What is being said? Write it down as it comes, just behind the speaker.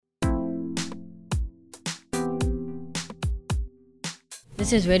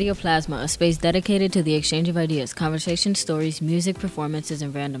This is Radio Plasma, a space dedicated to the exchange of ideas, conversation, stories, music, performances,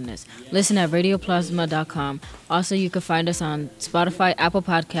 and randomness. Listen at radioplasma.com. Also, you can find us on Spotify, Apple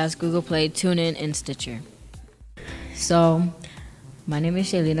Podcasts, Google Play, TuneIn, and Stitcher. So, my name is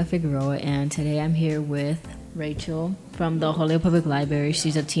Shayleena Figueroa, and today I'm here with Rachel from the Holyoke Public Library.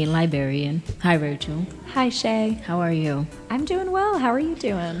 She's a teen librarian. Hi, Rachel. Hi, Shay. How are you? I'm doing well. How are you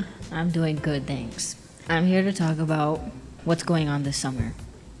doing? I'm doing good, thanks. I'm here to talk about what's going on this summer.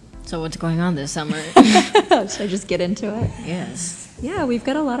 So what's going on this summer? Should I just get into it? Yes. Yeah, we've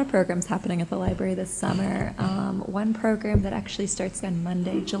got a lot of programs happening at the library this summer. One program that actually starts on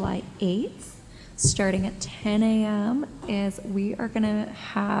Monday, July 8th, starting at 10 a.m., is we are going to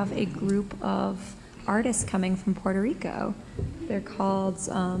have a group of artists coming from Puerto Rico. They're called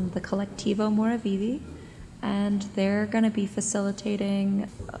the Colectivo Moravivi, and they're going to be facilitating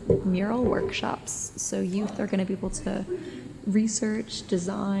mural workshops. So youth are going to be able to research,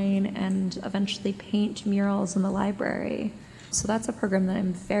 design, and eventually paint murals in the library. So that's a program that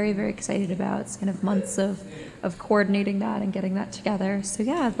I'm very, very excited about. It's kind of months of coordinating that and getting that together. So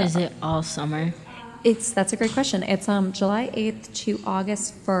yeah. Is it all summer? That's a great question. It's July 8th to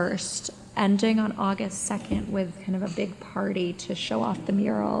August 1st, ending on August 2nd with kind of a big party to show off the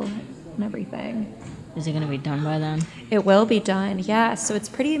mural and everything. Is it going to be done by then? It will be done, yeah. So it's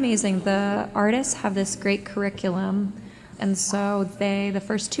pretty amazing. The artists have this great curriculum, and so the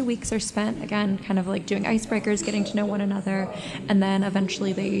first 2 weeks are spent, again, kind of like doing icebreakers, getting to know one another, and then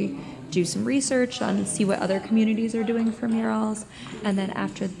eventually they do some research on see what other communities are doing for murals, and then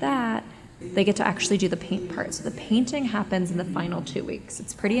after that, they get to actually do the paint part. So the painting happens in the final 2 weeks.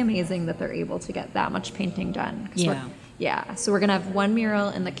 It's pretty amazing that they're able to get that much painting done. Yeah. So we're going to have one mural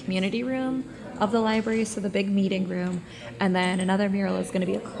in the community room of the library, so the big meeting room, and then another mural is going to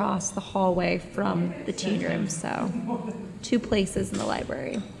be across the hallway from the teen room. So 2 places in the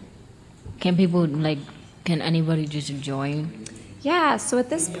library. Can anybody just join? Yeah, so at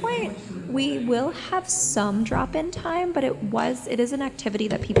this point, we will have some drop-in time, but it is an activity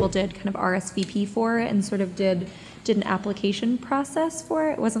that people did kind of RSVP for and sort of did an application process for.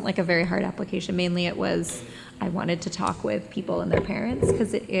 It wasn't like a very hard application. Mainly it was I wanted to talk with people and their parents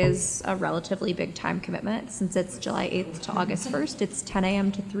because it is a relatively big time commitment. Since it's July 8th to August 1st, it's 10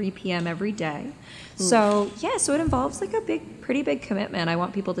 a.m. to 3 p.m. every day. So it involves like a pretty big commitment. I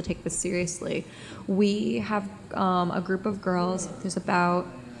want people to take this seriously. We have a group of girls. There's about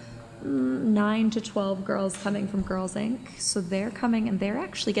 9 to 12 girls coming from Girls Inc. So they're coming and they're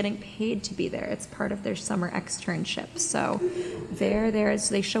actually getting paid to be there. It's part of their summer externship. So they're there.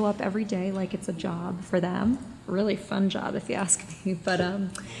 So they show up every day like it's a job for them. Really fun job if you ask me. But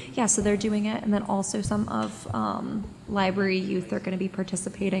so they're doing it. And then also some of library youth are going to be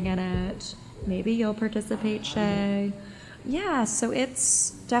participating in it. Maybe you'll participate, Shay. Yeah, so it's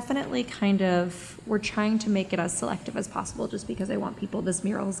definitely we're trying to make it as selective as possible just because I want this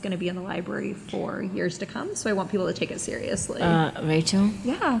mural is going to be in the library for years to come, so I want people to take it seriously. Rachel?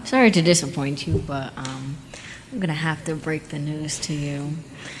 Yeah? Sorry to disappoint you, but I'm going to have to break the news to you.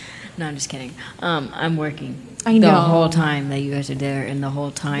 No, I'm just kidding. I'm working. I know. The whole time that you guys are there and the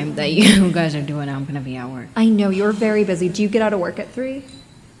whole time that you guys are doing it, I'm going to be at work. I know, you're very busy. Do you get out of work at 3?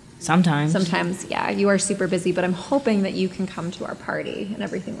 Sometimes, yeah. You are super busy, but I'm hoping that you can come to our party and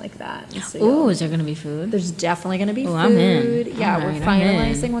everything like that. So is there going to be food? There's definitely going to be food. I'm in. Yeah, we're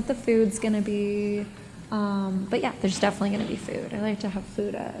finalizing what the food's going to be. But yeah, there's definitely going to be food. I like to have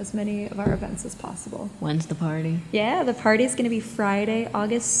food at as many of our events as possible. When's the party? Yeah, the party's going to be Friday,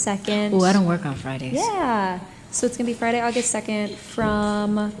 August 2nd. Oh, I don't work on Fridays. Yeah. So it's going to be Friday, August 2nd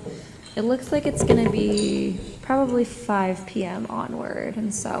from... It looks like it's going to be probably 5 p.m. onward,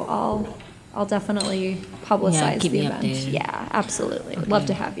 and so I'll definitely publicize keep the me event. Updated. Yeah, absolutely. Okay. Love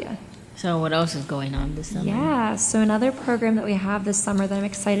to have you. So what else is going on this summer? Yeah, so another program that we have this summer that I'm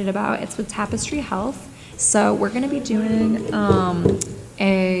excited about, it's with Tapestry Health. So we're going to be doing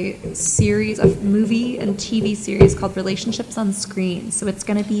a series of movie and TV series called Relationships on Screen. So it's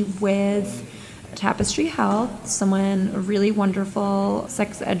going to be with Tapestry Health, a really wonderful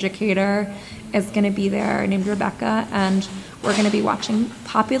sex educator is going to be there named Rebecca, and we're going to be watching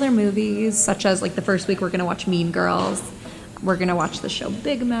popular movies such as like the first week we're going to watch Mean Girls, we're going to watch the show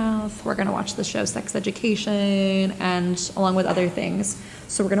Big Mouth, we're going to watch the show Sex Education, and along with other things.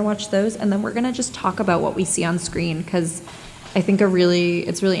 So we're going to watch those, and then we're going to just talk about what we see on screen, because I think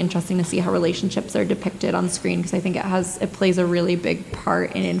it's really interesting to see how relationships are depicted on screen, because I think it plays a really big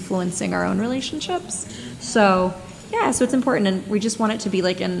part in influencing our own relationships. So so it's important, and we just want it to be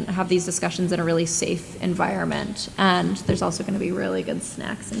and have these discussions in a really safe environment. And there's also going to be really good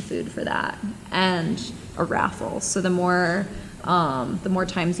snacks and food for that, and a raffle. So the more the more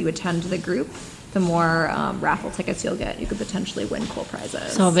times you attend the group, the more raffle tickets you'll get. You could potentially win cool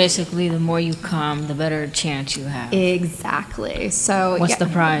prizes. So basically, the more you come, the better chance you have. Exactly. So what's the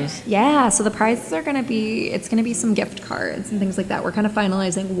prize? Yeah, so the prizes are going to be some gift cards and things like that. We're kind of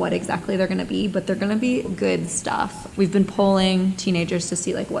finalizing what exactly they're going to be, but they're going to be good stuff. We've been polling teenagers to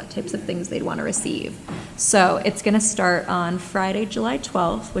see like what types of things they'd want to receive. So it's going to start on Friday, July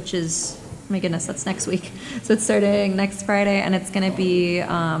 12th, which is, oh my goodness, that's next week. So it's starting next Friday, and it's going to be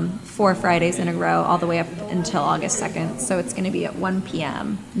 4 Fridays in a row all the way up until August 2nd. So it's going to be at 1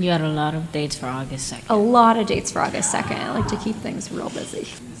 p.m. You had a lot of dates for August 2nd. A lot of dates for August 2nd. I like to keep things real busy.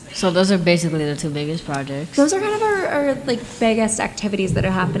 So those are basically the 2 biggest projects. Those are kind of our like biggest activities that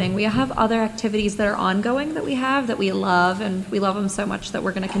are happening. We have other activities that are ongoing that we love, and we love them so much that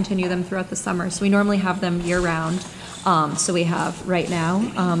we're going to continue them throughout the summer. So we normally have them year round. So we have right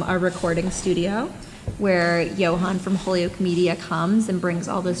now our recording studio where Johan from Holyoke Media comes and brings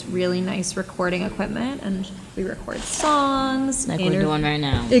all this really nice recording equipment, and we record songs. Like we're doing right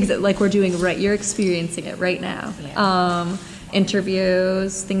now. Like we're doing right, you're experiencing it right now. Yeah.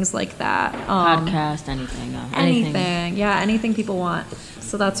 Interviews, things like that. Podcast, anything. Anything. Yeah, anything people want.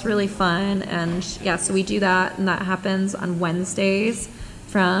 So that's really fun. And yeah, so we do that, and that happens on Wednesdays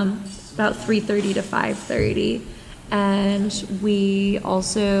from about 3:30 to 5:30. And we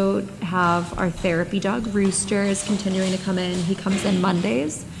also have our therapy dog, Rooster, is continuing to come in. He comes in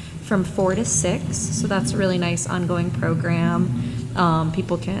Mondays from 4 to 6. So that's a really nice ongoing program.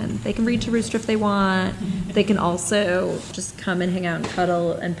 People they can read to Rooster if they want. They can also just come and hang out and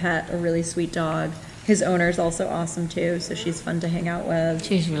cuddle and pet a really sweet dog. His owner is also awesome too, so she's fun to hang out with.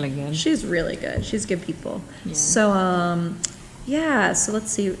 She's really good. She's really good. She's good people. Yeah. So, yeah, so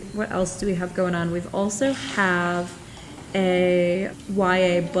let's see, what else do we have going on? We've also have a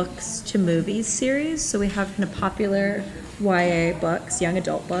YA books to movies series. So we have kind of popular YA books, young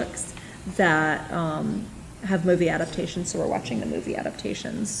adult books, that have movie adaptations. So we're watching the movie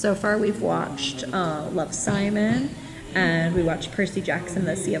adaptations. So far we've watched Love, Simon, and we watched Percy Jackson,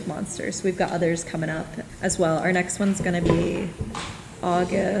 The Sea of Monsters. So we've got others coming up as well. Our next one's going to be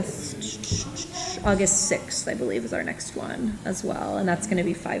August 6th, I believe, is our next one as well. And that's going to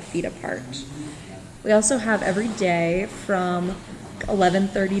be 5 feet apart. We also have every day from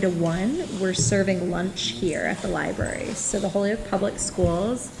 11:30 to 1, we're serving lunch here at the library. So the Holyoke Public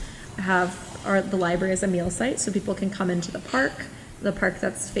Schools the library is a meal site, so people can come into the park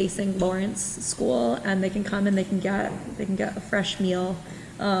that's facing Lawrence School, and they can come and they can get a fresh meal.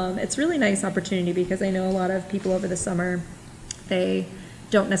 It's a really nice opportunity because I know a lot of people over the summer, they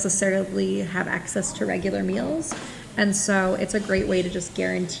don't necessarily have access to regular meals, and so it's a great way to just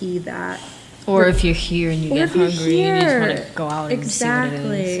guarantee that. Or if you're here and you get hungry and you just want to go out and see what it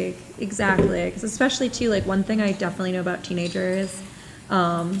is. Exactly. Because especially, too, like, one thing I definitely know about teenagers,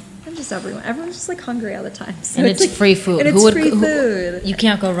 and just everyone's just, like, hungry all the time. So and it's like, free food. And it's free food. You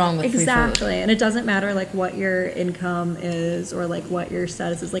can't go wrong with free food. Exactly. And it doesn't matter, like, what your income is or, like, what your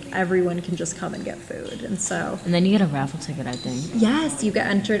status is. Like, everyone can just come and get food. And so... And then you get a raffle ticket, I think. Yes, you get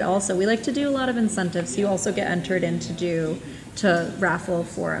entered also. We like to do a lot of incentives. You also get entered in to raffle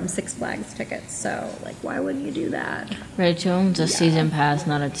for Six Flags tickets. So, like, why wouldn't you do that? Rachel, it's a season pass,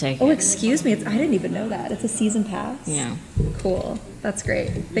 not a ticket. Oh, excuse me. I didn't even know that. It's a season pass? Yeah. Cool. That's great.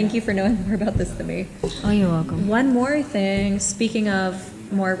 Thank you for knowing more about this than me. Oh, you're welcome. One more thing. Speaking of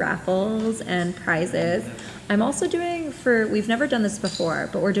more raffles and prizes, I'm also doing we've never done this before,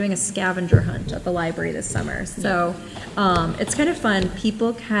 but we're doing a scavenger hunt at the library this summer. So it's kind of fun.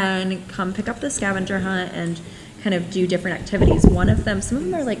 People can come pick up the scavenger hunt and kind of do different activities. Some of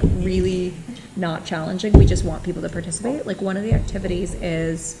them are like really not challenging. We just want people to participate. Like one of the activities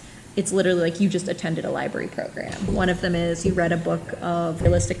is, it's literally like you just attended a library program. One of them is you read a book of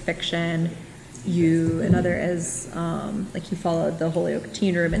realistic fiction. Another is like you followed the Holyoke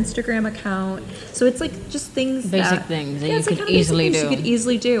Teen Room Instagram account. So it's like just basic things that you could easily do. You could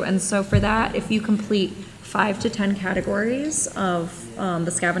easily do. And so for that, if you complete 5 to 10 categories of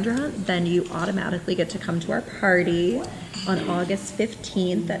the scavenger hunt, then you automatically get to come to our party on August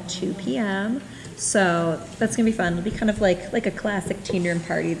 15th at 2 p.m. So that's going to be fun. It'll be kind of like a classic teen room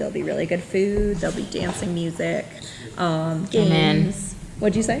party. There'll be really good food. There'll be dancing music, games.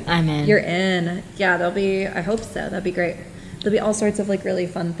 What'd you say? I'm in. You're in. Yeah, I hope so. That'd be great. There'll be all sorts of like really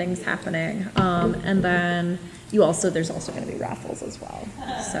fun things happening. And then there's also going to be raffles as well.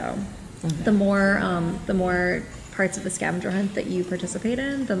 So the more parts of the scavenger hunt that you participate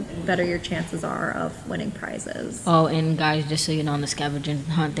in, the better your chances are of winning prizes. Oh, and guys, just so you know, on the scavenger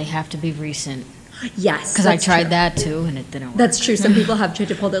hunt, they have to be recent. Yes. Because I tried that too, and it didn't work. That's true. Some people have tried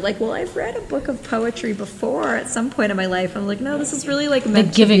to pull. They're like, well, I've read a book of poetry before at some point in my life. I'm like, no, this is really like meant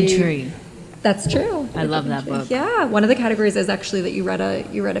The Giving to be. Tree. That's true. I love that book. Yeah, one of the categories is actually that you read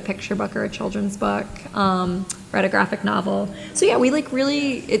a picture book or a children's book, read a graphic novel. So yeah, we like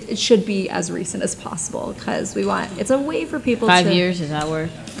really it should be as recent as possible because it's a way for people 5 to. years, is that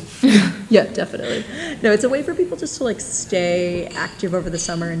worth? Yeah, definitely. No, it's a way for people just to like stay active over the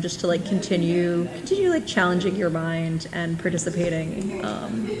summer and just to like continue like challenging your mind and participating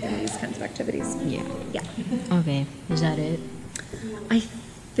in these kinds of activities. Yeah. Yeah. Okay, is that it? I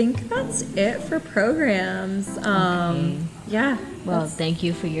think that's it for programs. Okay. Yeah. Well, thank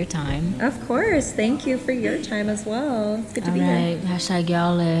you for your time. Of course. Thank you for your time as well. It's good to All be right, here. hashtag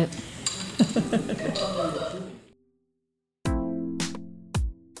y'all lit.